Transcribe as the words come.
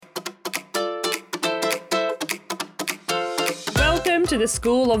to the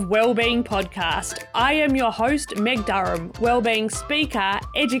School of Wellbeing podcast. I am your host, Meg Durham, wellbeing speaker,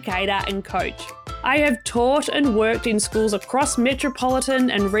 educator and coach. I have taught and worked in schools across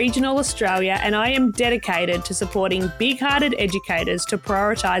metropolitan and regional Australia, and I am dedicated to supporting big-hearted educators to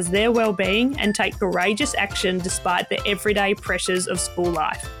prioritise their wellbeing and take courageous action despite the everyday pressures of school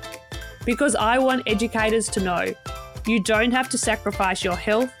life. Because I want educators to know you don't have to sacrifice your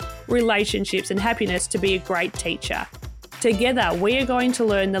health, relationships and happiness to be a great teacher. Together, we are going to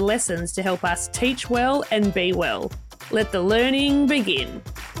learn the lessons to help us teach well and be well. Let the learning begin.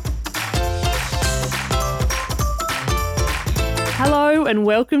 Hello and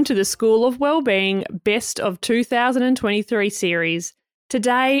welcome to the School of Wellbeing Best of 2023 series.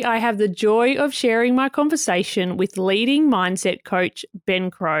 Today, I have the joy of sharing my conversation with leading mindset coach Ben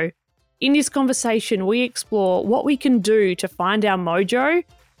Crowe. In this conversation, we explore what we can do to find our mojo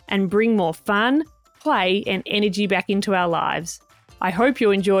and bring more fun, play and energy back into our lives. I hope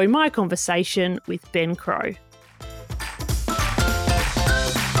you enjoy my conversation with Ben Crowe.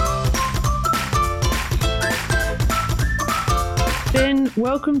 Ben,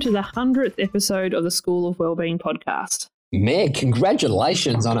 welcome to the 100th episode of the School of Wellbeing podcast. Meg,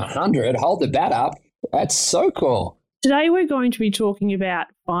 congratulations on 100. Hold the bat up. That's so cool. Today we're going to be talking about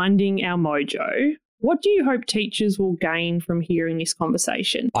finding our mojo. What do you hope teachers will gain from hearing this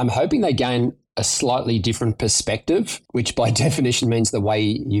conversation? I'm hoping they gain a slightly different perspective, which by definition means the way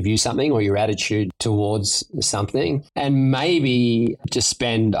you view something or your attitude towards something. And maybe just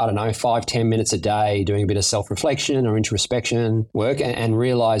spend, 5-10 minutes a day doing a bit of self-reflection or introspection work and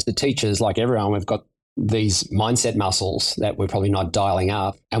realize that teachers, like everyone, we've got these mindset muscles that we're probably not dialing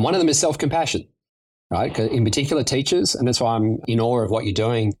up. And one of them is self-compassion, right? In particular, teachers, and that's why I'm in awe of what you're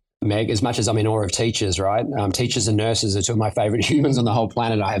doing, Meg, as much as I'm in awe of teachers, right? Teachers and nurses are two of my favorite humans on the whole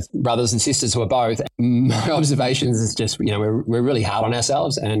planet. I have brothers and sisters who are both. My observations is just, we're really hard on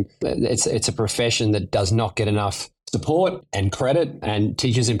ourselves, and it's a profession that does not get enough support and credit, and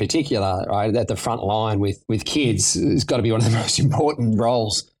teachers in particular, right, at the front line with kids has got to be one of the most important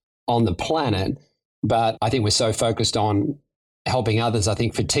roles on the planet. But I think we're so focused on helping others. I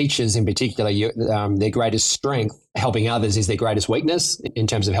think for teachers in particular, their greatest strength, helping others, is their greatest weakness in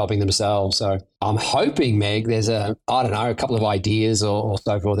terms of helping themselves. So I'm hoping, Meg, there's a couple of ideas or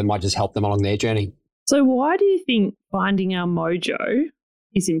so forth that might just help them along their journey. So why do you think finding our mojo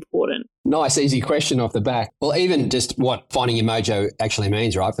is important? Nice, easy question off the back. Well, even just what finding your mojo actually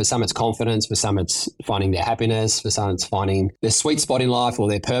means, right? For some, it's confidence. For some, it's finding their happiness. For some, it's finding their sweet spot in life or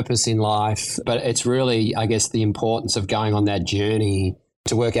their purpose in life. But it's really, I guess, the importance of going on that journey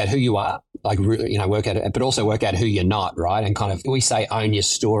to work out who you are, work out it, but also work out who you're not, right? And kind of, we say own your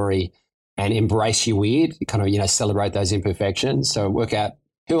story and embrace your weird, kind of, celebrate those imperfections. So work out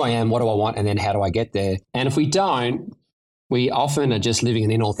who I am, what do I want, and then how do I get there? And if we don't, we often are just living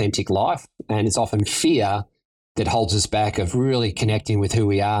an inauthentic life, and it's often fear that holds us back of really connecting with who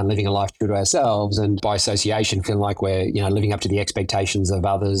we are and living a life true to ourselves, and by association feeling like we're living up to the expectations of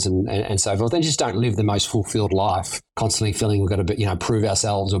others and so forth, and just don't live the most fulfilled life, constantly feeling we've got to prove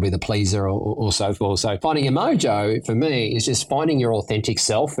ourselves or be the pleaser or so forth. So finding a mojo for me is just finding your authentic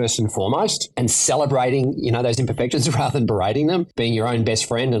self first and foremost, and celebrating those imperfections rather than berating them, being your own best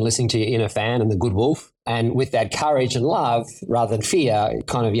friend and listening to your inner fan and the good wolf. And with that courage and love, rather than fear,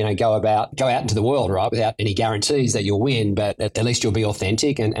 kind of, go out into the world, right, without any guarantees that you'll win, but at least you'll be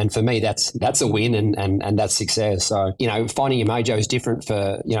authentic. And for me, that's a win and that's success. So, finding your mojo is different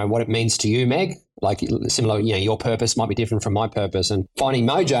for, what it means to you, Meg. Like similar, your purpose might be different from my purpose. And finding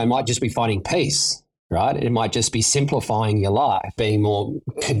mojo might just be finding peace, right? It might just be simplifying your life, being more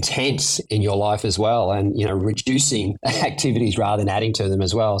content in your life as well, and, reducing activities rather than adding to them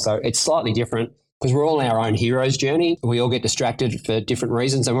as well. So it's slightly different, because we're all on our own hero's journey. We all get distracted for different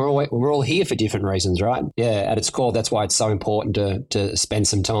reasons, and we're all here for different reasons, right? Yeah, at its core, that's why it's so important to spend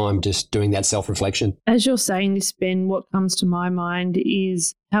some time just doing that self-reflection. As you're saying this, Ben, what comes to my mind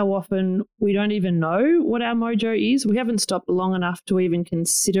is how often we don't even know what our mojo is. We haven't stopped long enough to even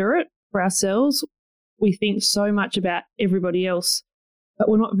consider it for ourselves. We think so much about everybody else, but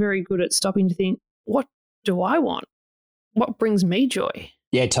we're not very good at stopping to think, what do I want? What brings me joy?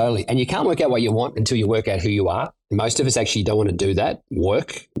 Yeah, totally. And you can't work out what you want until you work out who you are. Most of us actually don't want to do that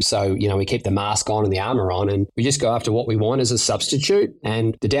work. So, we keep the mask on and the armor on, and we just go after what we want as a substitute.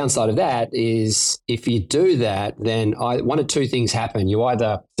 And the downside of that is if you do that, then one of two things happen. You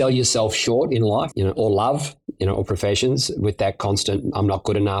either sell yourself short in life, or love, or professions with that constant, I'm not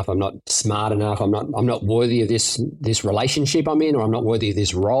good enough, I'm not smart enough, I'm not worthy of this relationship I'm in, or I'm not worthy of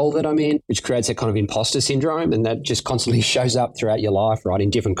this role that I'm in, which creates a kind of imposter syndrome. And that just constantly shows up throughout your life, right,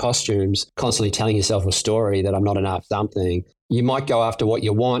 in different costumes, constantly telling yourself a story that I'm not enough something. You might go after what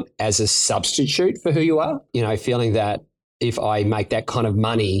you want as a substitute for who you are, feeling that if I make that kind of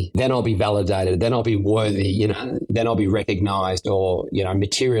money, then I'll be validated, then I'll be worthy, then I'll be recognized, or,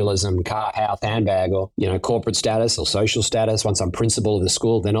 materialism, car, house, handbag, or, corporate status or social status. Once I'm principal of the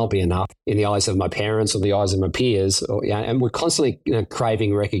school, then I'll be enough in the eyes of my parents or the eyes of my peers. And we're constantly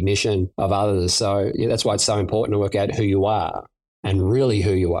craving recognition of others. So that's why it's so important to work out who you are. And really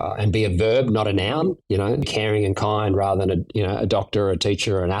who you are, and be a verb, not a noun, caring and kind rather than a doctor, a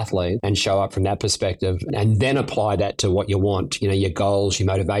teacher, or an athlete, and show up from that perspective, and then apply that to what you want, your goals, your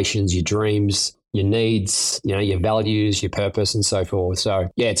motivations, your dreams, your needs, your values, your purpose, and so forth. So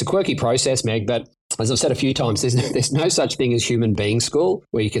yeah, it's a quirky process, Meg, but as I've said a few times, there's no such thing as human being school,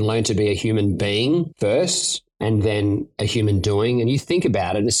 where you can learn to be a human being first and then a human doing. And you think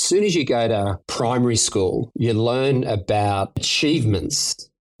about it, as soon as you go to primary school, you learn about achievements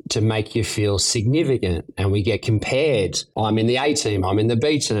to make you feel significant. And we get compared. I'm in the A team, I'm in the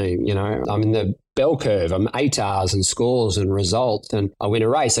B team, I'm in the bell curve, I'm ATARs and scores and results. And I win a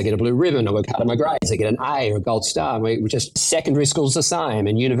race, I get a blue ribbon, I work hard on my grades, I get an A or a gold star. We just, secondary school's the same,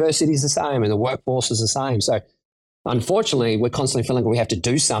 and university's the same, and the workforce is the same. So unfortunately, we're constantly feeling we have to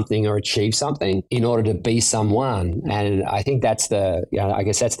do something or achieve something in order to be someone. And I think that's that's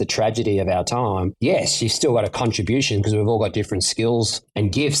the tragedy of our time. Yes, you've still got a contribution because we've all got different skills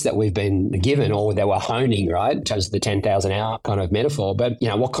and gifts that we've been given or that we're honing, right? In terms of the 10,000 hour kind of metaphor. But,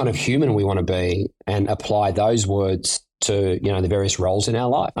 what kind of human we want to be, and apply those words to, the various roles in our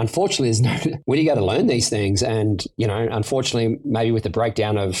life. Unfortunately, where do you go to learn these things? And, unfortunately, maybe with the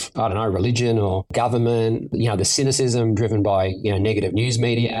breakdown of, religion or government, the cynicism driven by, negative news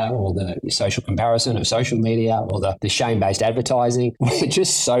media, or the social comparison of social media, or the shame-based advertising, we're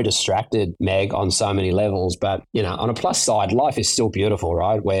just so distracted, Meg, on so many levels. But, on a plus side, life is still beautiful,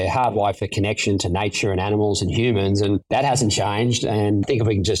 right? We're hardwired for connection to nature and animals and humans, and that hasn't changed. And I think if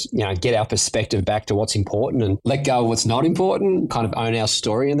we can just, get our perspective back to what's important and let go of what's not important, kind of own our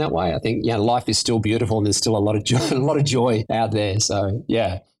story in that way, I think life is still beautiful, and there's still a lot of joy out there. So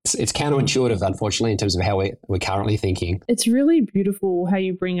yeah, it's counterintuitive, unfortunately, in terms of how we're currently thinking. It's really beautiful how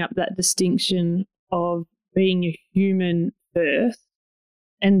you bring up that distinction of being a human first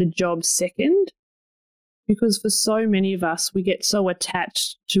and the job second, because for so many of us, we get so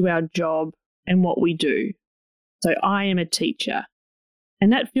attached to our job and what we do. So I am a teacher,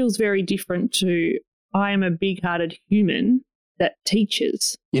 and that feels very different to I am a big-hearted human that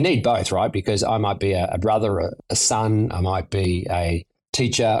teaches. You need both, right? Because I might be a brother, a son, I might be a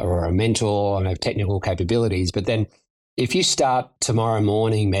teacher or a mentor, and have technical capabilities. But then if you start tomorrow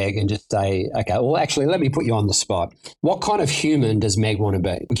morning, Meg, and just say, okay, well, actually, let me put you on the spot. What kind of human does Meg want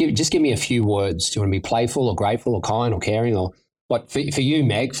to be? Just give me a few words. Do you want to be playful or grateful or kind or caring? Or what for you,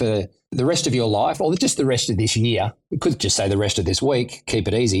 Meg, for the rest of your life, or just the rest of this year? We could just say the rest of this week, keep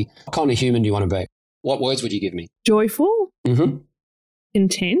it easy. What kind of human do you want to be? What words would you give me? Joyful, Mm-hmm.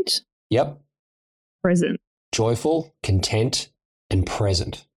 content, Yep. present. Joyful, content, and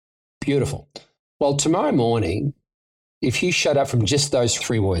present. Beautiful. Well, tomorrow morning, if you showed up from just those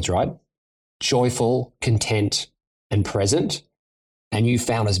three words, right? Joyful, content, and present, and you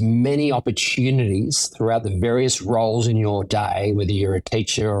found as many opportunities throughout the various roles in your day, whether you're a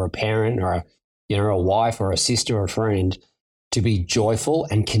teacher or a parent or a wife or a sister or a friend, to be joyful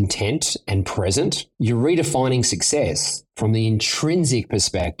and content and present, you're redefining success from the intrinsic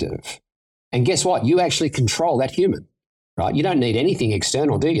perspective. And guess what? You actually control that human, right? You don't need anything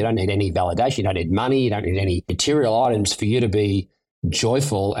external, do you? You don't need any validation. You don't need money. You don't need any material items for you to be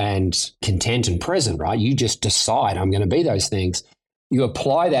joyful and content and present, right? You just decide, I'm going to be those things. You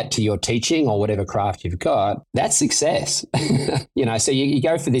apply that to your teaching or whatever craft you've got, that's success. So you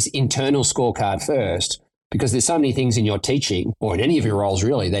go for this internal scorecard first, because there's so many things in your teaching or in any of your roles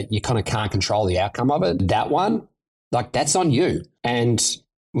really that you kind of can't control the outcome of it. That one, that's on you. And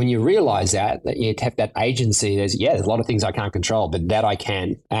when you realize that you have that agency, there's a lot of things I can't control, but that I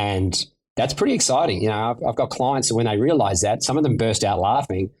can. And that's pretty exciting. I've got clients that when they realize that, some of them burst out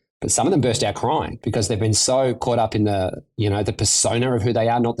laughing, but some of them burst out crying because they've been so caught up in the persona of who they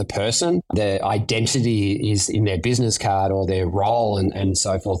are, not the person. Their identity is in their business card or their role and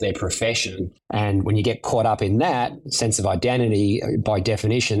so forth, their profession. And when you get caught up in that sense of identity, by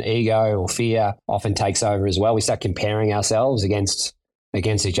definition, ego or fear often takes over as well. We start comparing ourselves against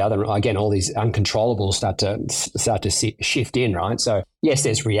each other. Again, all these uncontrollables start to shift in, right? So yes,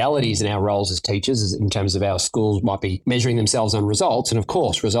 there's realities in our roles as teachers in terms of our schools might be measuring themselves on results. And of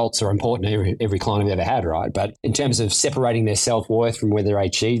course, results are important to every client I've ever had, right? But in terms of separating their self-worth from whether they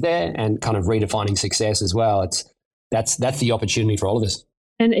achieve there and kind of redefining success as well, that's the opportunity for all of us.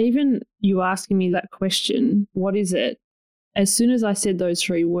 And even you asking me that question, what is it? As soon as I said those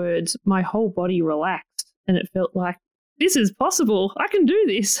 3 words, my whole body relaxed and it felt like, this is possible. I can do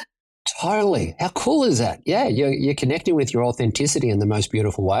this. Totally. How cool is that? Yeah, you're connecting with your authenticity in the most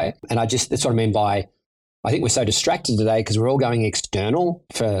beautiful way. And that's what I mean by, I think we're so distracted today because we're all going external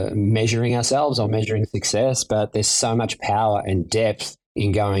for measuring ourselves or measuring success, but there's so much power and depth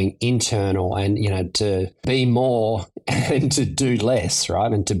in going internal and, to be more and to do less,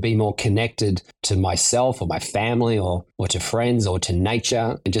 right? And to be more connected to myself or my family or to friends or to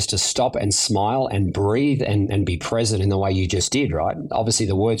nature, and just to stop and smile and breathe and be present in the way you just did, right? Obviously,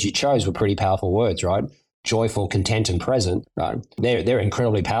 the words you chose were pretty powerful words, right? Joyful, content, and present, right? They're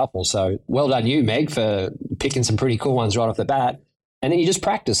incredibly powerful. So well done you, Meg, for picking some pretty cool ones right off the bat. And then you just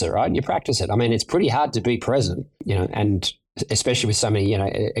practice it, right? You practice it. I mean, it's pretty hard to be present, and especially with so many,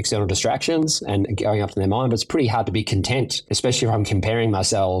 external distractions and going up to their mind, but it's pretty hard to be content, especially if I'm comparing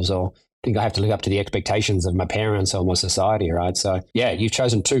myself or think I have to live up to the expectations of my parents or my society, right? So yeah, you've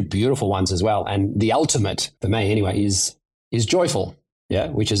chosen 2 beautiful ones as well. And the ultimate, for me anyway, is joyful. Yeah,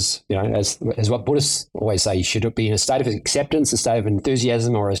 which is, as what Buddhists always say, you should be in a state of acceptance, a state of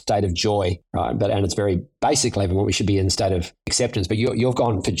enthusiasm, or a state of joy, right? And it's very basic level what we should be in a state of acceptance. But you've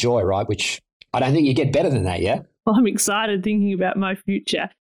gone for joy, right? Which I don't think you get better than that, yeah? Well, I'm excited thinking about my future.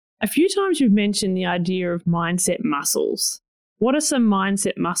 A few times you've mentioned the idea of mindset muscles. What are some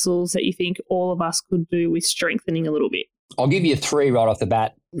mindset muscles that you think all of us could do with strengthening a little bit? I'll give you 3 right off the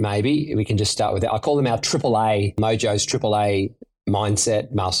bat, maybe. We can just start with it. I call them our AAA, Mojo's AAA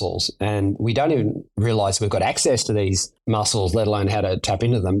mindset muscles. And we don't even realize we've got access to these muscles, let alone how to tap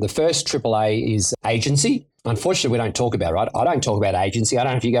into them. The first AAA is agency. Unfortunately, we don't talk about it, right? I don't talk about agency. I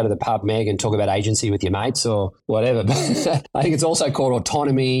don't know if you go to the pub, Meg, and talk about agency with your mates or whatever, but I think it's also called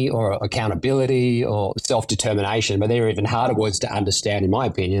autonomy or accountability or self-determination, but they're even harder words to understand in my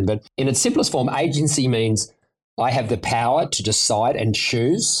opinion. But in its simplest form, agency means I have the power to decide and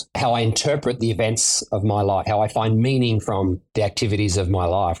choose how I interpret the events of my life, how I find meaning from the activities of my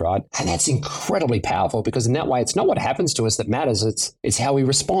life, right? And that's incredibly powerful because in that way, it's not what happens to us that matters. It's how we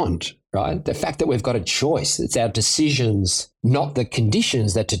respond, right? The fact that we've got a choice, it's our decisions, not the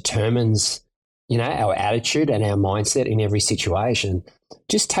conditions that determines, our attitude and our mindset in every situation.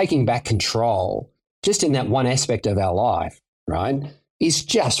 Just taking back control, just in that one aspect of our life, right, is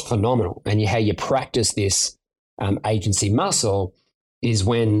just phenomenal. And how you practice this agency muscle is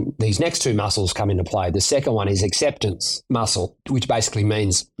when these next 2 muscles come into play. The second one is acceptance muscle, which basically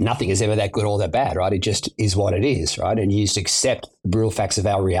means nothing is ever that good or that bad, right? It just is what it is, right? And you just accept the brutal facts of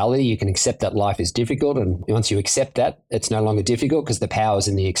our reality. You can accept that life is difficult. And once you accept that, it's no longer difficult because the power is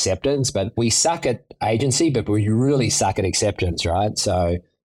in the acceptance. But we suck at agency, but we really suck at acceptance, right? So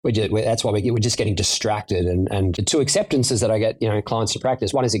that's why we're just getting distracted. And the 2 acceptances that I get, clients to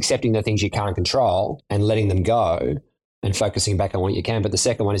practice, one is accepting the things you can't control and letting them go and focusing back on what you can. But the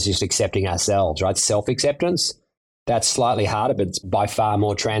second one is just accepting ourselves, right? Self-acceptance. That's slightly harder, but it's by far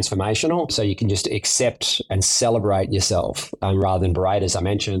more transformational. So you can just accept and celebrate yourself rather than berate, as I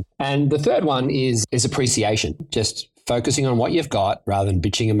mentioned. And the third one is appreciation, just focusing on what you've got rather than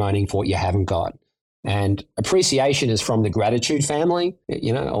bitching and moaning for what you haven't got. And appreciation is from the gratitude family,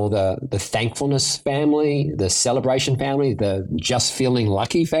 or the thankfulness family, the celebration family, the just feeling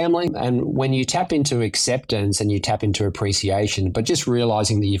lucky family. And when you tap into acceptance and you tap into appreciation, but just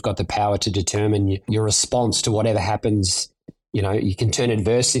realizing that you've got the power to determine your response to whatever happens, you can turn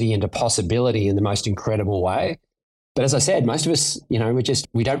adversity into possibility in the most incredible way. But as I said, most of us,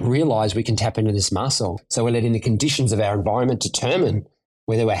 we don't realize we can tap into this muscle. So we're letting the conditions of our environment determine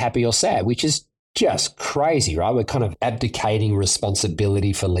whether we're happy or sad, which is just crazy, right? We're kind of abdicating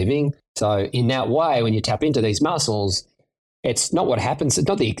responsibility for living. So in that way, when you tap into these muscles, it's not what happens. It's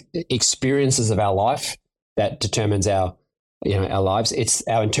not the experiences of our life that determines our lives. It's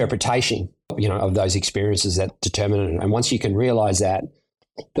our interpretation, of those experiences that determine it. And once you can realize that,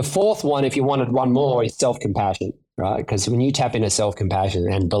 the fourth one, if you wanted one more, is self-compassion, right? Because when you tap into self-compassion,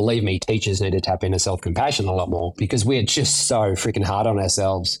 and believe me, teachers need to tap into self-compassion a lot more because we're just so freaking hard on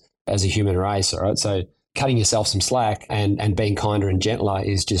ourselves as a human race, all right? So cutting yourself some slack and being kinder and gentler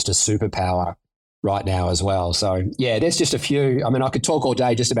is just a superpower right now as well. So yeah, there's just a few. I mean, I could talk all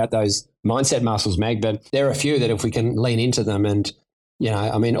day just about those mindset muscles, Meg, but there are a few that if we can lean into them and,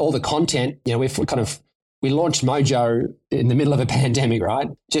 all the content, we launched Mojo in the middle of a pandemic, right?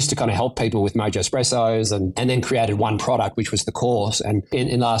 Just to kind of help people with Mojo Espressos and then created one product, which was the course. And in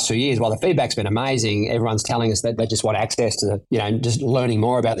the last 2 years, while the feedback's been amazing, everyone's telling us that they just want access to, just learning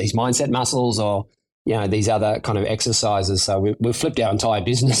more about these mindset muscles or, these other kind of exercises. So we've flipped our entire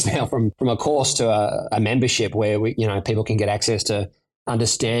business now from a course to a membership where people can get access to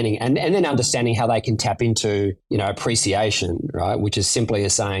understanding and then understanding how they can tap into, appreciation, right? Which is simply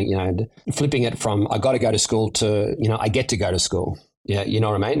as saying, flipping it from I got to go to school to, I get to go to school. Yeah, you know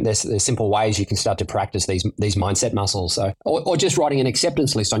what I mean? There's simple ways you can start to practice these mindset muscles. So, or just writing an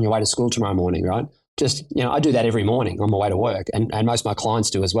acceptance list on your way to school tomorrow morning, right? Just, I do that every morning on my way to work, and most of my clients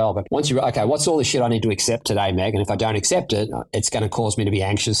do as well. But once okay, what's all the shit I need to accept today, Meg? And if I don't accept it, it's going to cause me to be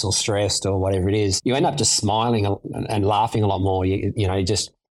anxious or stressed or whatever it is. You end up just smiling and laughing a lot more. You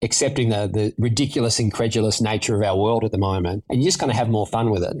just accepting the ridiculous, incredulous nature of our world at the moment, and you're just going to have more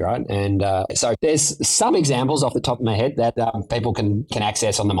fun with it, right? And so there's some examples off the top of my head that people can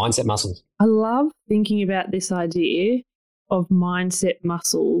access on the mindset muscles. I love thinking about this idea of mindset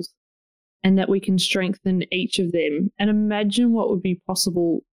muscles and that we can strengthen each of them. And imagine what would be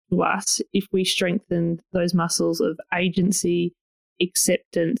possible to us if we strengthened those muscles of agency,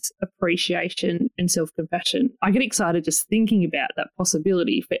 acceptance, appreciation, and self-compassion. I get excited just thinking about that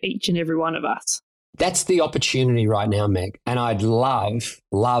possibility for each and every one of us. That's the opportunity right now, Meg. And I'd love,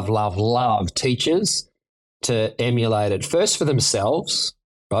 love, love, love teachers to emulate it first for themselves,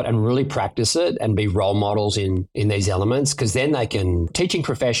 right, and really practice it and be role models in these elements, because then they can, teaching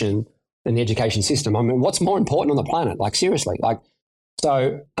profession and the education system, I mean, what's more important on the planet? Like, seriously,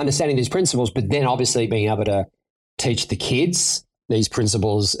 so understanding these principles, but then obviously being able to teach the kids these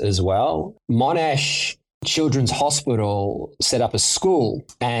principles as well. Monash Children's Hospital set up a school,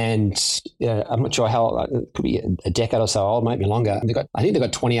 and I'm not sure how, it could be a decade or so old, maybe longer. I think they've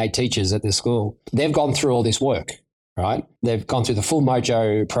got 28 teachers at this school. They've gone through all this work, right? They've gone through the full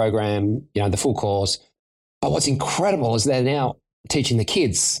Mojo program, the full course. But what's incredible is they're now teaching the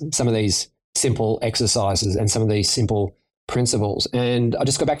kids some of these simple exercises and some of these simple principles. And I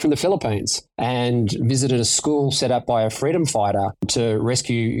just got back from the Philippines and visited a school set up by a freedom fighter to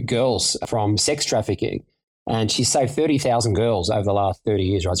rescue girls from sex trafficking. And she saved 30,000 girls over the last 30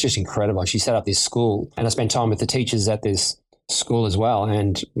 years, right? It's just incredible. She set up this school, and I spent time with the teachers at this school as well.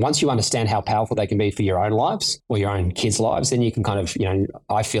 And once you understand how powerful they can be for your own lives or your own kids' lives, then you can kind of,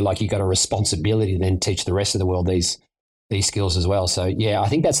 I feel like you've got a responsibility to then teach the rest of the world these skills as well. So yeah, I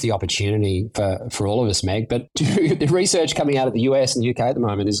think that's the opportunity for all of us, Meg. But the research coming out of the US and the UK at the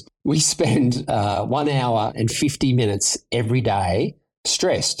moment is we spend 1 hour and 50 minutes every day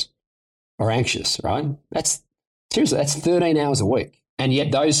stressed or anxious, right? That's 13 hours a week. And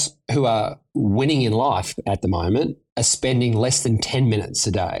yet those who are winning in life at the moment are spending less than 10 minutes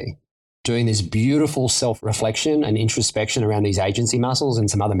a day doing this beautiful self-reflection and introspection around these agency muscles and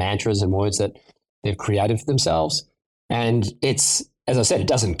some other mantras and words that they've created for themselves. And it's, as I said, it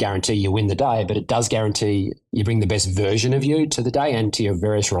doesn't guarantee you win the day, but it does guarantee you bring the best version of you to the day and to your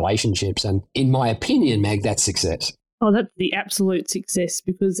various relationships. And in my opinion, Meg, that's success. Oh, that's the absolute success,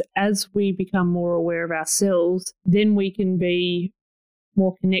 because as we become more aware of ourselves, then we can be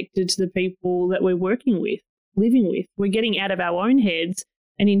more connected to the people that we're working with, living with. We're getting out of our own heads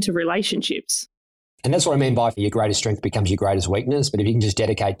and into relationships. And that's what I mean by your greatest strength becomes your greatest weakness. But if you can just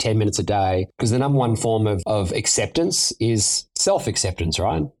dedicate 10 minutes a day, because the number one form of acceptance is self-acceptance,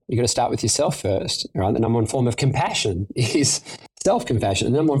 right? You got to start with yourself first, right? The number one form of compassion is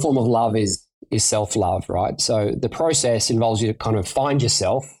self-compassion. The number one form of love is self-love, right? So the process involves you to kind of find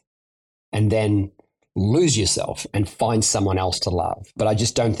yourself and then lose yourself and find someone else to love. But I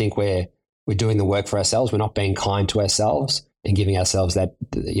just don't think we're doing the work for ourselves. We're not being kind to ourselves and giving ourselves that,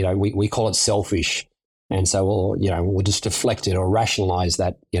 we call it selfish. And so we'll just deflect it or rationalize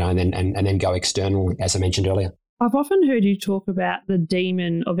that, and then go external, as I mentioned earlier. I've often heard you talk about the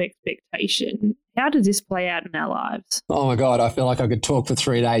demon of expectation. How does this play out in our lives? Oh my God, I feel like I could talk for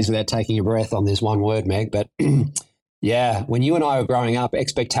 3 days without taking a breath on this one word, Meg. But yeah, when you and I were growing up,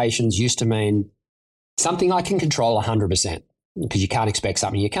 expectations used to mean something I can control 100%, because you can't expect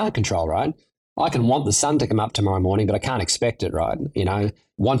something you can't control, right? I can want the sun to come up tomorrow morning, but I can't expect it, right?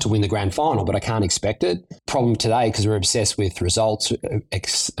 Want to win the grand final, but I can't expect it. Problem today, because we're obsessed with results,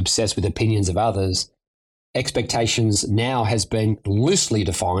 obsessed with opinions of others, expectations now has been loosely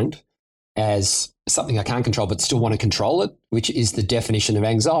defined as something I can't control, but still want to control it, which is the definition of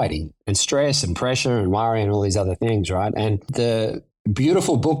anxiety and stress and pressure and worry and all these other things, right? And the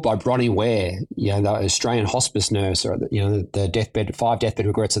beautiful book by Bronnie Ware, the Australian hospice nurse, or the 5 deathbed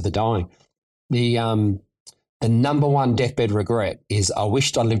regrets of the dying. The number one deathbed regret is I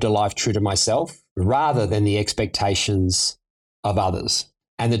wished I lived a life true to myself rather than the expectations of others.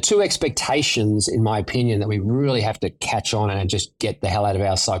 And the two expectations, in my opinion, that we really have to catch on and just get the hell out of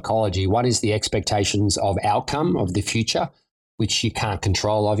our psychology. One is the expectations of outcome of the future, which you can't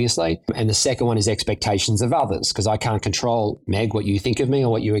control, obviously. And the second one is expectations of others, because I can't control, Meg, what you think of me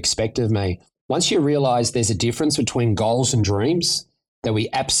or what you expect of me. Once you realize there's a difference between goals and dreams, that we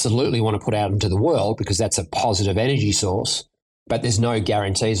absolutely want to put out into the world because that's a positive energy source. But there's no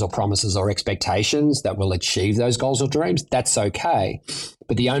guarantees or promises or expectations that we'll achieve those goals or dreams. That's okay.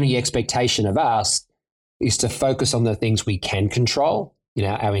 But the only expectation of us is to focus on the things we can control,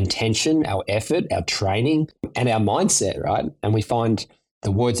 our intention, our effort, our training, and our mindset, right? And we find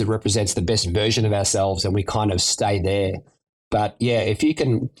the words that represents the best version of ourselves and we kind of stay there. But yeah, if you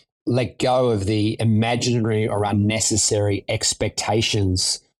can let go of the imaginary or unnecessary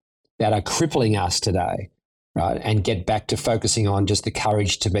expectations that are crippling us today, right, and get back to focusing on just the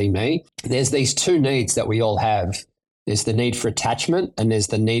courage to be me. There's these two needs that we all have. There's the need for attachment and there's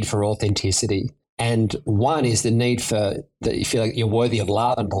the need for authenticity. And one is the need for that you feel like you're worthy of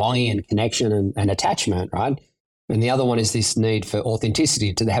love and belonging and connection and attachment, right? And the other one is this need for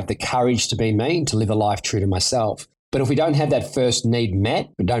authenticity, to have the courage to be me and to live a life true to myself. But if we don't have that first need met,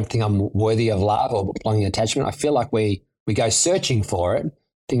 we don't think I'm worthy of love or belonging and attachment, I feel like we go searching for it,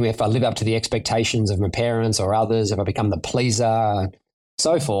 thinking if I live up to the expectations of my parents or others, if I become the pleaser,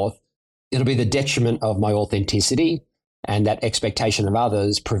 so forth, it'll be the detriment of my authenticity. And that expectation of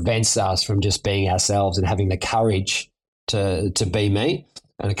others prevents us from just being ourselves and having the courage to be me.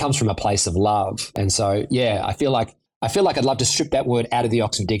 And it comes from a place of love. And so, yeah, I feel like I'd love to strip that word out of the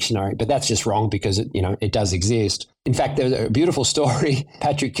Oxford Dictionary, but that's just wrong because it does exist. In fact, there's a beautiful story.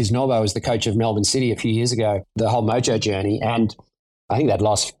 Patrick Kisnorbo was the coach of Melbourne City a few years ago, the whole Mojo journey. And I think they'd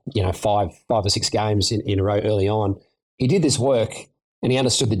lost, 5 or 6 games in a row early on. He did this work and he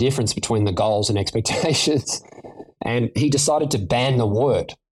understood the difference between the goals and expectations. And he decided to ban the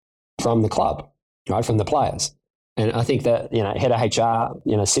word from the club, right, from the players. And I think that, head of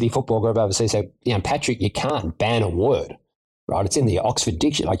HR, City Football Group overseas said, Patrick, you can't ban a word, right? It's in the Oxford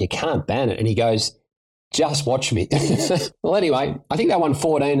Dictionary. Like, you can't ban it. And he goes, just watch me. Well, anyway, I think they won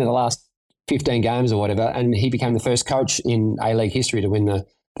 14 in the last 15 games or whatever. And he became the first coach in A-League history to win the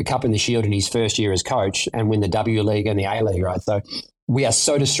Cup and the Shield in his first year as coach and win the W League and the A-League, right? So we are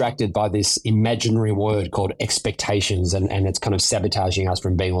so distracted by this imaginary word called expectations and it's kind of sabotaging us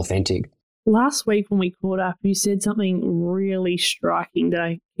from being authentic. Last week when we caught up, you said something really striking that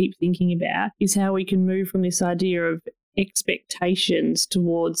I keep thinking about, is how we can move from this idea of expectations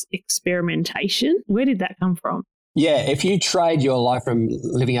towards experimentation. Where did that come from? Yeah, if you trade your life from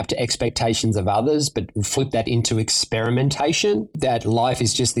living up to expectations of others, but flip that into experimentation, that life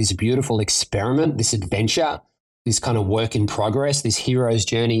is just this beautiful experiment, this adventure, this kind of work in progress, this hero's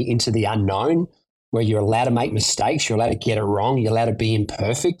journey into the unknown, where you're allowed to make mistakes, you're allowed to get it wrong, you're allowed to be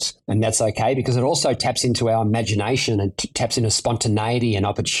imperfect, and that's okay because it also taps into our imagination and taps into spontaneity and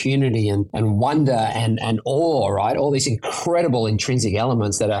opportunity and wonder and awe, right? All these incredible intrinsic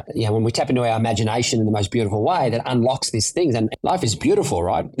elements that are, when we tap into our imagination in the most beautiful way, that unlocks these things. And life is beautiful,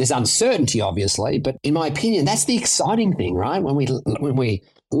 right? There's uncertainty, obviously, but in my opinion, that's the exciting thing, right? When we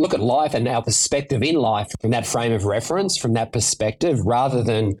look at life and our perspective in life from that frame of reference, from that perspective, rather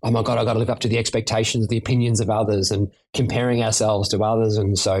than, oh my God, I've got to live up to the expectations, the opinions of others and comparing ourselves to others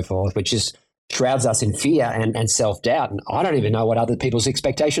and so forth, which just shrouds us in fear and self-doubt. And I don't even know what other people's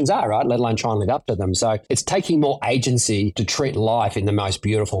expectations are, right? Let alone try and live up to them. So it's taking more agency to treat life in the most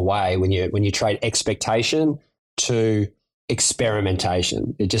beautiful way when you trade expectation to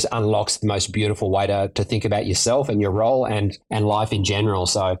experimentation. It just unlocks the most beautiful way to think about yourself and your role and life in general.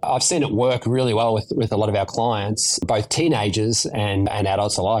 So I've seen it work really well with a lot of our clients, both teenagers and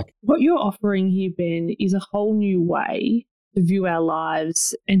adults alike. What you're offering here, Ben, is a whole new way to view our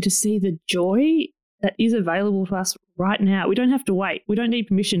lives and to see the joy that is available to us right now. We don't have to wait. We don't need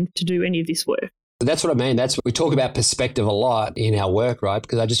permission to do any of this work. That's what I mean. We talk about perspective a lot in our work, right?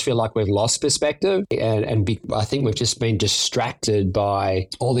 Because I just feel like we've lost perspective and I think we've just been distracted by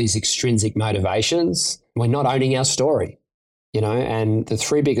all these extrinsic motivations. We're not owning our story, and the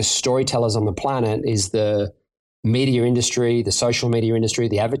 3 biggest storytellers on the planet is the media industry, the social media industry,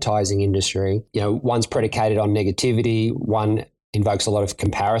 the advertising industry. One's predicated on negativity, one invokes a lot of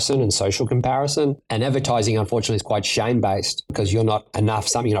comparison and social comparison. And advertising, unfortunately, is quite shame-based because you're not enough,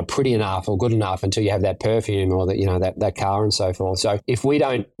 you're not pretty enough or good enough until you have that perfume or that car and so forth. So if we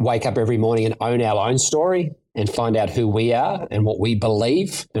don't wake up every morning and own our own story and find out who we are and what we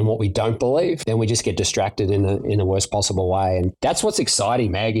believe and what we don't believe, then we just get distracted in the worst possible way. And that's what's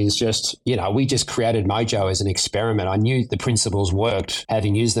exciting, Meg, is just, we just created Mojo as an experiment. I knew the principles worked,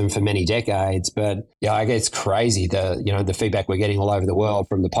 having used them for many decades, but I guess it's crazy the feedback we're getting all over the world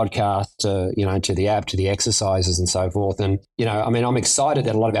from the podcast to the app, to the exercises and so forth. And, I'm excited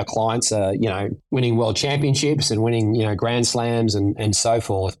that a lot of our clients are, winning world championships and winning, grand slams and so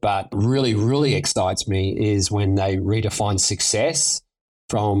forth. But really, really excites me is when they redefine success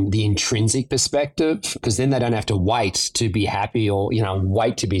from the intrinsic perspective, because then they don't have to wait to be happy or,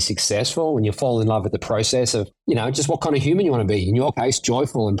 wait to be successful. When you fall in love with the process of, just what kind of human you want to be. In your case,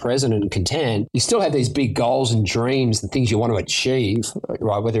 joyful and present and content. You still have these big goals and dreams, the things you want to achieve,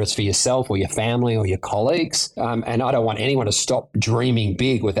 right? Whether it's for yourself or your family or your colleagues. And I don't want anyone to stop dreaming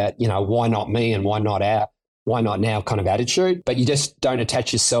big with that, why not me and why not now kind of attitude, but you just don't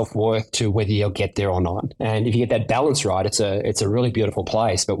attach your self-worth to whether you'll get there or not. And if you get that balance right, it's a really beautiful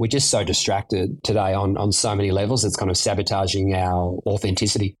place, but we're just so distracted today on so many levels. It's kind of sabotaging our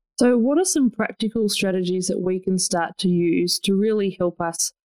authenticity. So what are some practical strategies that we can start to use to really help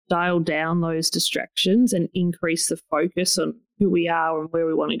us dial down those distractions and increase the focus on who we are and where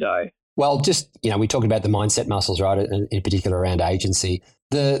we want to go? Well, just, we talked about the mindset muscles, right? In particular around agency.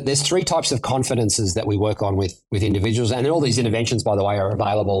 There's 3 types of confidences that we work on with individuals, and all these interventions, by the way, are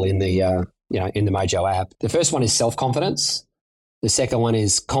available in the in the Mojo app. The first one is self-confidence. The second one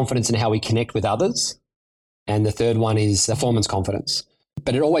is confidence in how we connect with others, and the third one is performance confidence.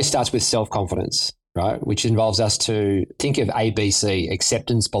 But it always starts with self-confidence, right? Which involves us to think of ABC: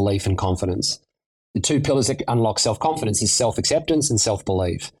 acceptance, belief, and confidence. The 2 pillars that unlock self-confidence is self-acceptance and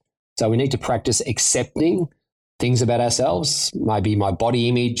self-belief. So we need to practice accepting things about ourselves, maybe my body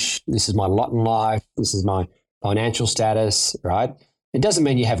image, this is my lot in life, this is my financial status, right? It doesn't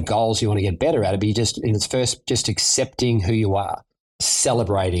mean you have goals you want to get better at it, but it's first just accepting who you are,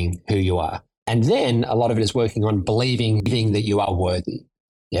 celebrating who you are. And then a lot of it is working on believing that you are worthy,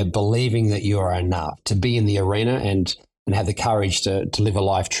 believing that you are enough to be in the arena and have the courage to live a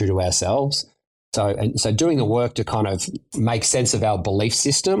life true to ourselves. So doing the work to kind of make sense of our belief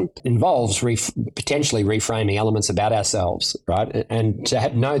system involves potentially reframing elements about ourselves, right? And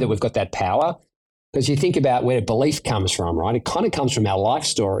to know that we've got that power, because you think about where belief comes from, right? It kind of comes from our life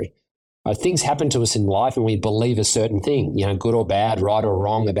story. Right? Things happen to us in life and we believe a certain thing, good or bad, right or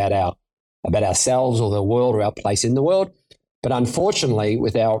wrong about ourselves or the world or our place in the world. But unfortunately,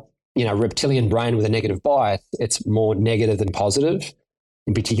 with our reptilian brain with a negative bias, it's more negative than positive.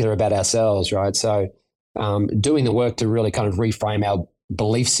 In particular about ourselves, right? So doing the work to really kind of reframe our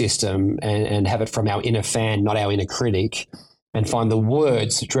belief system and have it from our inner fan, not our inner critic, and find the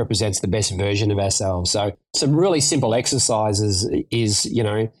words which represents the best version of ourselves. So some really simple exercises is,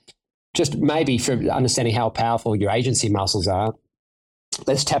 just maybe for understanding how powerful your agency muscles are,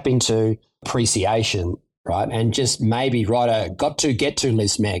 let's tap into appreciation, right? And just maybe write a got to, get to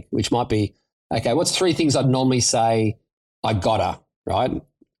list, Meg, which might be, okay, what's 3 things I'd normally say I gotta, right?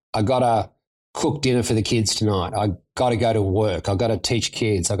 I got to cook dinner for the kids tonight. I got to go to work. I got to teach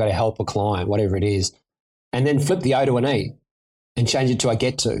kids. I got to help a client, whatever it is. And then flip the O to an E and change it to I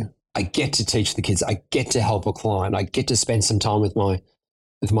get to. I get to teach the kids. I get to help a client. I get to spend some time with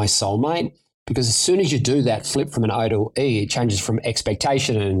my soulmate. Because as soon as you do that flip from an O to E, it changes from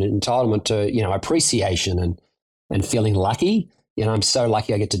expectation and entitlement to, appreciation and feeling lucky. I'm so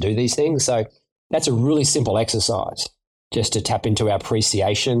lucky I get to do these things. So that's a really simple exercise. Just to tap into our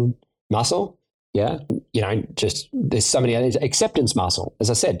appreciation muscle. Just there's so many others. Acceptance muscle. As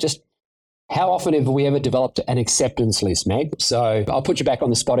I said, just how often have we ever developed an acceptance list, Meg? So I'll put you back on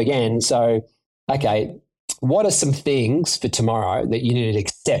the spot again. So, okay, what are some things for tomorrow that you need to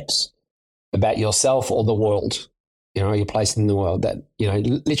accept about yourself or the world, your place in the world that,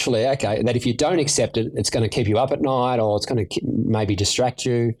 literally, okay, that if you don't accept it, it's going to keep you up at night or it's going to maybe distract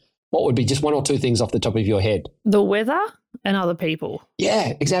you. What would be just 1 or 2 things off the top of your head? The weather and other people.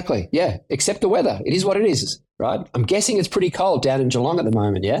 Yeah, exactly. Yeah, accept the weather. It is what it is, right? I'm guessing it's pretty cold down in Geelong at the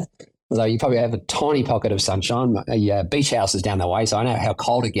moment, yeah? Although you probably have a tiny pocket of sunshine. A beach house is down the way, so I know how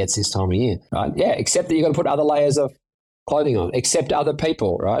cold it gets this time of year, right? Yeah, accept that you've got to put other layers of clothing on. Accept other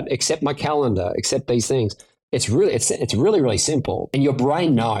people, right? Accept my calendar. Accept these things. It's really, really simple. And your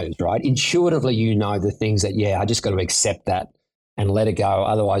brain knows, right? Intuitively, the things that, I just got to accept that and let it go.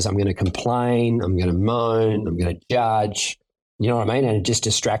 Otherwise, I'm going to complain, I'm going to moan, I'm going to judge. You know what I mean? And it just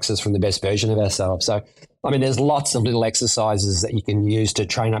distracts us from the best version of ourselves. So, there's lots of little exercises that you can use to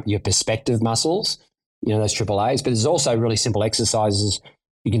train up your perspective muscles, those triple A's. But there's also really simple exercises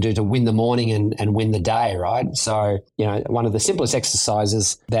you can do to win the morning and win the day, right? So, one of the simplest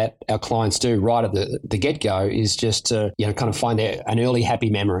exercises that our clients do right at the get-go is just to, kind of find an early happy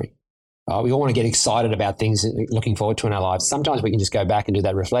memory. We all want to get excited about things looking forward to in our lives. Sometimes we can just go back and do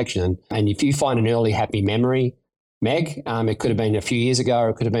that reflection. And if you find an early happy memory, Meg, it could have been a few years ago, or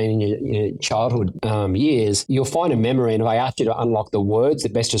it could have been in your childhood years, you'll find a memory. And if I asked you to unlock the words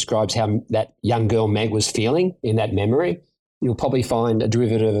that best describes how that young girl Meg was feeling in that memory, you'll probably find a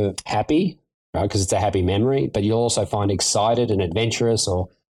derivative of happy, right? Because it's a happy memory. But you'll also find excited and adventurous or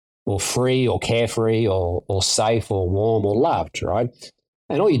free or carefree or safe or warm or loved, right?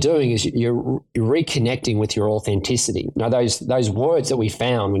 And all you're doing is you're reconnecting with your authenticity. Now, those words that we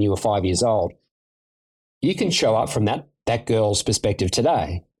found when you were 5 years old, you can show up from that girl's perspective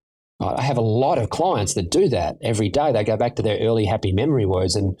today. I have a lot of clients that do that every day. They go back to their early happy memory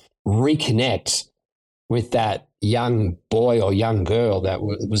words and reconnect with that young boy or young girl that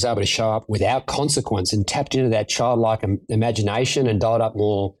was able to show up without consequence and tapped into that childlike imagination and dialed up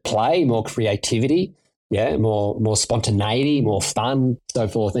more play, more creativity, more spontaneity, more fun, so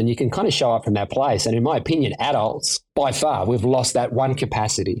forth. And you can kind of show up from that place. And in my opinion, adults, by far, we've lost that one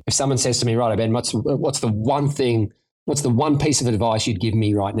capacity. If someone says to me, right, Ben, what's the one piece of advice you'd give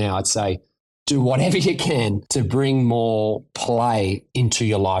me right now? I'd say, do whatever you can to bring more play into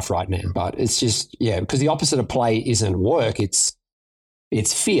your life right now. But it's just, because the opposite of play isn't work, it's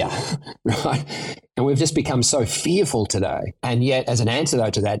fear, right? And we've just become so fearful today. And yet, as an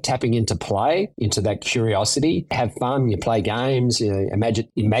antidote to that, tapping into play, into that curiosity, have fun, you play games,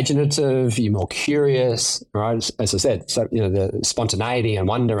 imaginative, you're more curious, right? As I said, so, the spontaneity and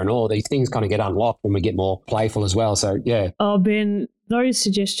wonder and all these things kind of get unlocked when we get more playful as well. So, yeah. Oh, Ben, those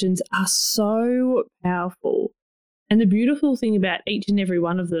suggestions are so powerful. And the beautiful thing about each and every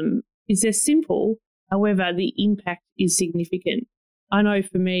one of them is they're simple. However, the impact is significant. I know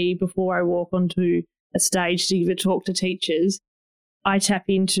for me, before I walk onto a stage to give a talk to teachers, I tap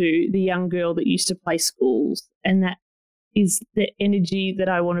into the young girl that used to play schools, and that is the energy that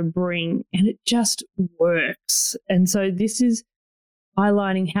I want to bring, and it just works. And so this is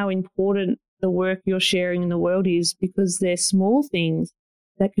highlighting how important the work you're sharing in the world is, because they're small things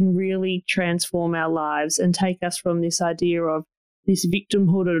that can really transform our lives and take us from this idea of this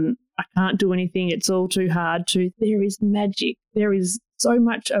victimhood and I can't do anything, it's all too hard, to there is magic. There is so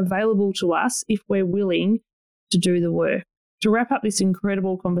much available to us if we're willing to do the work. To wrap up this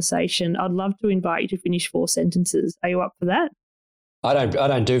incredible conversation, I'd love to invite you to finish 4 sentences. Are you up for that? I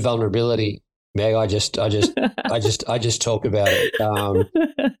don't do vulnerability, Meg. I just talk about it.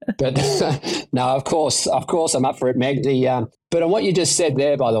 But no, of course, I'm up for it, Meg. But on what you just said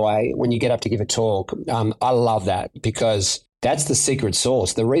there, by the way, when you get up to give a talk, I love that, because that's the secret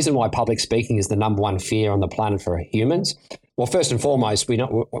sauce. The reason why public speaking is the number one fear on the planet for humans. Well, first and foremost,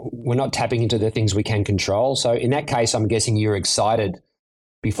 we're not tapping into the things we can control. So in that case, I'm guessing you're excited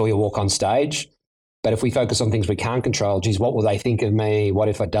before you walk on stage. But if we focus on things we can't control, geez, what will they think of me? What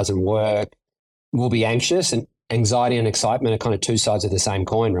if it doesn't work? We'll be anxious, and anxiety and excitement are kind of two sides of the same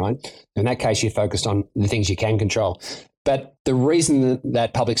coin, right? In that case, you're focused on the things you can control. But the reason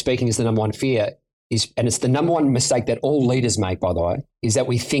that public speaking is the number one fear is, and it's the number one mistake that all leaders make, by the way, is that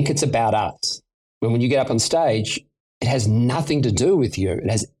we think it's about us. When you get up on stage, it has nothing to do with you. It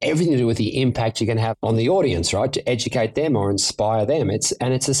has everything to do with the impact you're going to have on the audience, right? To educate them or inspire them. It's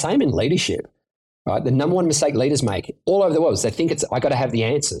the same in leadership, right? The number one mistake leaders make all over the world is they think I got to have the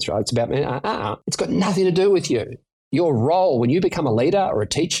answers, right? It's about me. It's got nothing to do with you. Your role when you become a leader or a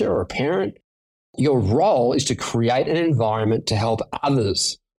teacher or a parent, your role is to create an environment to help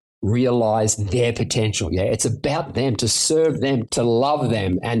others realize their potential. Yeah, it's about them, to serve them, to love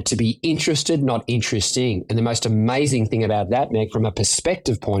them, and to be interested, not interesting. And the most amazing thing about that, Meg, from a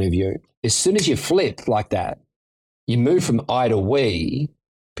perspective point of view, as soon as you flip like that, you move from I to we,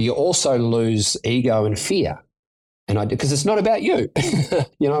 but you also lose ego and fear. And because it's not about you.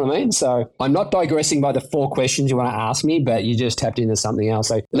 You know what I mean? So I'm not digressing by the 4 questions you want to ask me, but you just tapped into something else.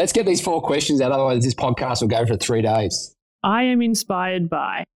 So let's get these 4 questions out. Otherwise, this podcast will go for 3 days. I am inspired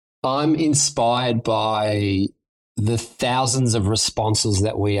by. I'm inspired by the thousands of responses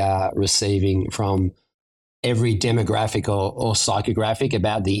that we are receiving from every demographic or psychographic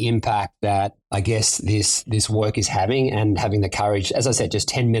about the impact that I guess this work is having, and having the courage, as I said, just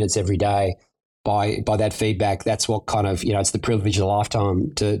 10 minutes every day by that feedback. That's what kind of, it's the privilege of a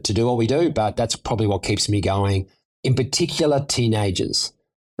lifetime to do what we do, but that's probably what keeps me going. In particular, teenagers,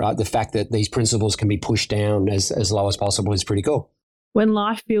 right? The fact that these principles can be pushed down as low as possible is pretty cool. When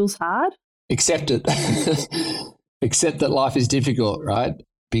life feels hard? Accept it. Accept that life is difficult, right?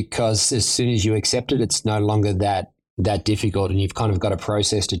 Because as soon as you accept it, it's no longer that difficult, and you've kind of got a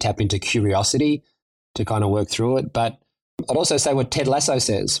process to tap into curiosity to kind of work through it. But I'd also say what Ted Lasso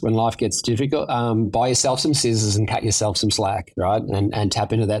says: when life gets difficult, buy yourself some scissors and cut yourself some slack, right? And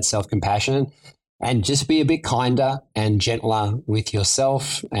tap into that self-compassion, and just be a bit kinder and gentler with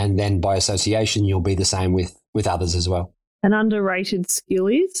yourself. And then by association, you'll be the same with others as well. An underrated skill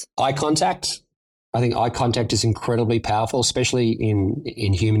is? Eye contact. I think eye contact is incredibly powerful, especially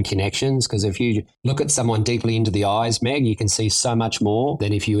in human connections, because if you look at someone deeply into the eyes, Meg, you can see so much more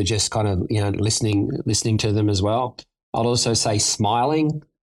than if you were just kind of, listening to them as well. I'd also say smiling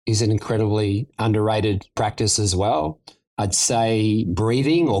is an incredibly underrated practice as well. I'd say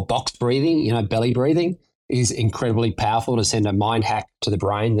breathing or box breathing, belly breathing is incredibly powerful to send a mind hack to the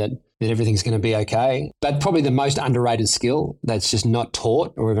brain that everything's going to be okay. But probably the most underrated skill that's just not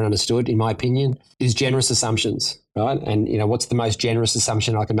taught or even understood, in my opinion, is generous assumptions, right? And, what's the most generous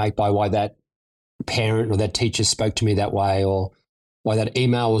assumption I can make by why that parent or that teacher spoke to me that way, or why that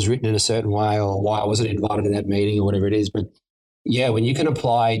email was written in a certain way, or why I wasn't invited to that meeting or whatever it is. But yeah, when you can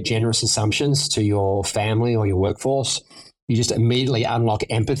apply generous assumptions to your family or your workforce, you just immediately unlock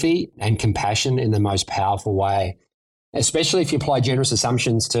empathy and compassion in the most powerful way. Especially if you apply generous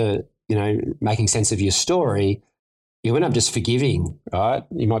assumptions to, making sense of your story, you end up just forgiving, right?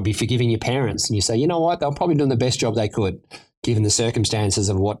 You might be forgiving your parents and you say, you know what, they're probably doing the best job they could given the circumstances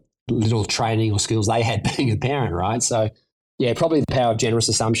of what little training or skills they had being a parent, right? So yeah, probably the power of generous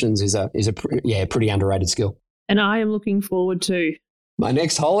assumptions is a pretty underrated skill. And I am looking forward to my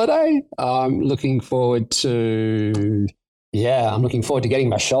next holiday. I'm looking forward to getting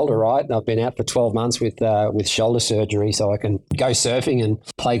my shoulder right. I've been out for 12 months with shoulder surgery, so I can go surfing and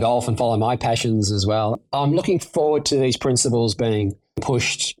play golf and follow my passions as well. I'm looking forward to these principles being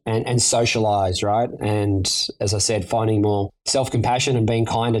pushed and socialized, right? And as I said, finding more self-compassion and being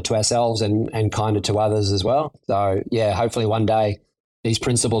kinder to ourselves and kinder to others as well. So yeah, hopefully one day these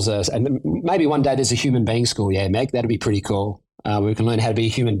principles and maybe one day there's a human being school. Yeah, Meg, that'd be pretty cool. We can learn how to be a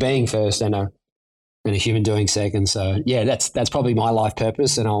human being first and a human doing second. So yeah, that's probably my life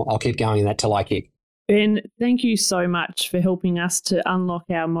purpose, and I'll keep going in that till I kick. Ben, thank you so much for helping us to unlock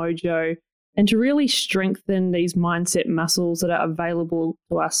our mojo and to really strengthen these mindset muscles that are available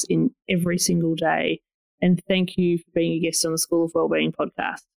to us in every single day. And thank you for being a guest on the School of Wellbeing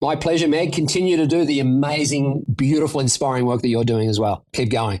podcast. My pleasure, Meg. Continue to do the amazing, beautiful, inspiring work that you're doing as well. Keep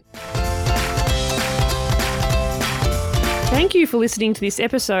going. Thank you for listening to this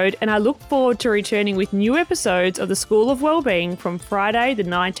episode, and I look forward to returning with new episodes of the School of Wellbeing from Friday the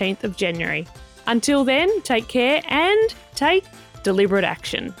 19th of January. Until then, take care and take deliberate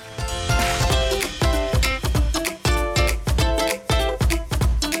action.